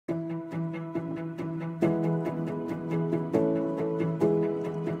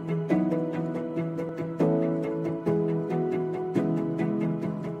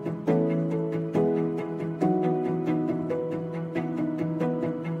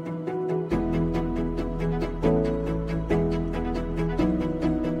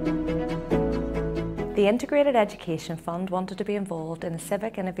The Integrated Education Fund wanted to be involved in a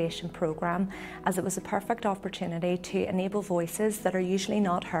civic innovation programme as it was a perfect opportunity to enable voices that are usually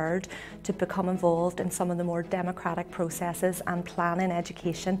not heard to become involved in some of the more democratic processes and planning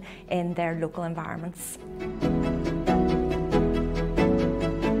education in their local environments.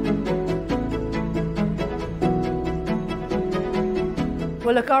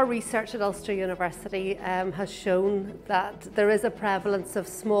 Well, look, our research at Ulster University has shown that there is a prevalence of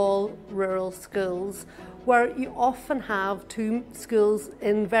small rural schools where you often have two schools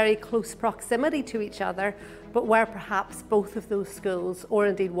in very close proximity to each other, but where perhaps both of those schools, or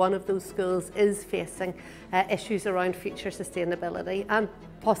indeed one of those schools, is facing issues around future sustainability and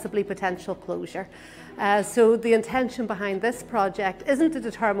possibly potential closure. So the intention behind this project isn't to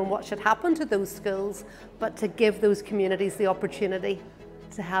determine what should happen to those schools, but to give those communities the opportunity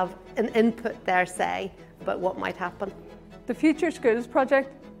to have an input, their say, about what might happen. The Future Schools project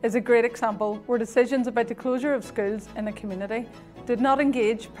is a great example where decisions about the closure of schools in a community did not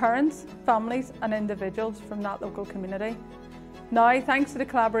engage parents, families and individuals from that local community. Now, thanks to the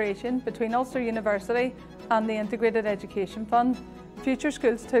collaboration between Ulster University and the Integrated Education Fund, Future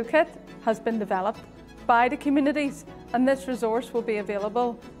Schools Toolkit has been developed by the communities, and this resource will be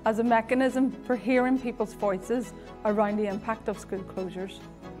available as a mechanism for hearing people's voices around the impact of school closures.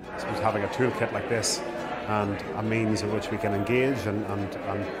 I suppose having a toolkit like this and a means in which we can engage and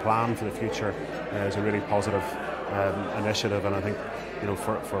plan for the future is a really positive initiative, and I think, you know,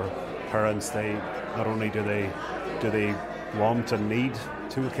 for parents, they not only do they want and need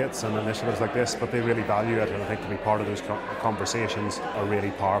toolkits and initiatives like this, but they really value it, and I think to be part of those conversations are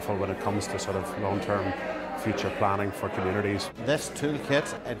really powerful when it comes to sort of long-term future planning for communities. This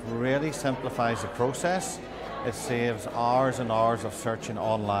toolkit, it really simplifies the process. It saves hours and hours of searching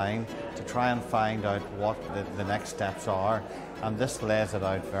online to try and find out what the next steps are, and this lays it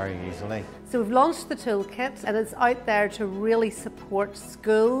out very easily. So we've launched the toolkit, and it's out there to really support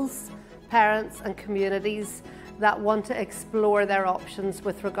schools, parents and communities that want to explore their options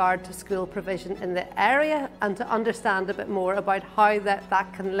with regard to school provision in the area and to understand a bit more about how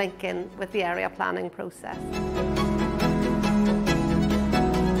that can link in with the area planning process.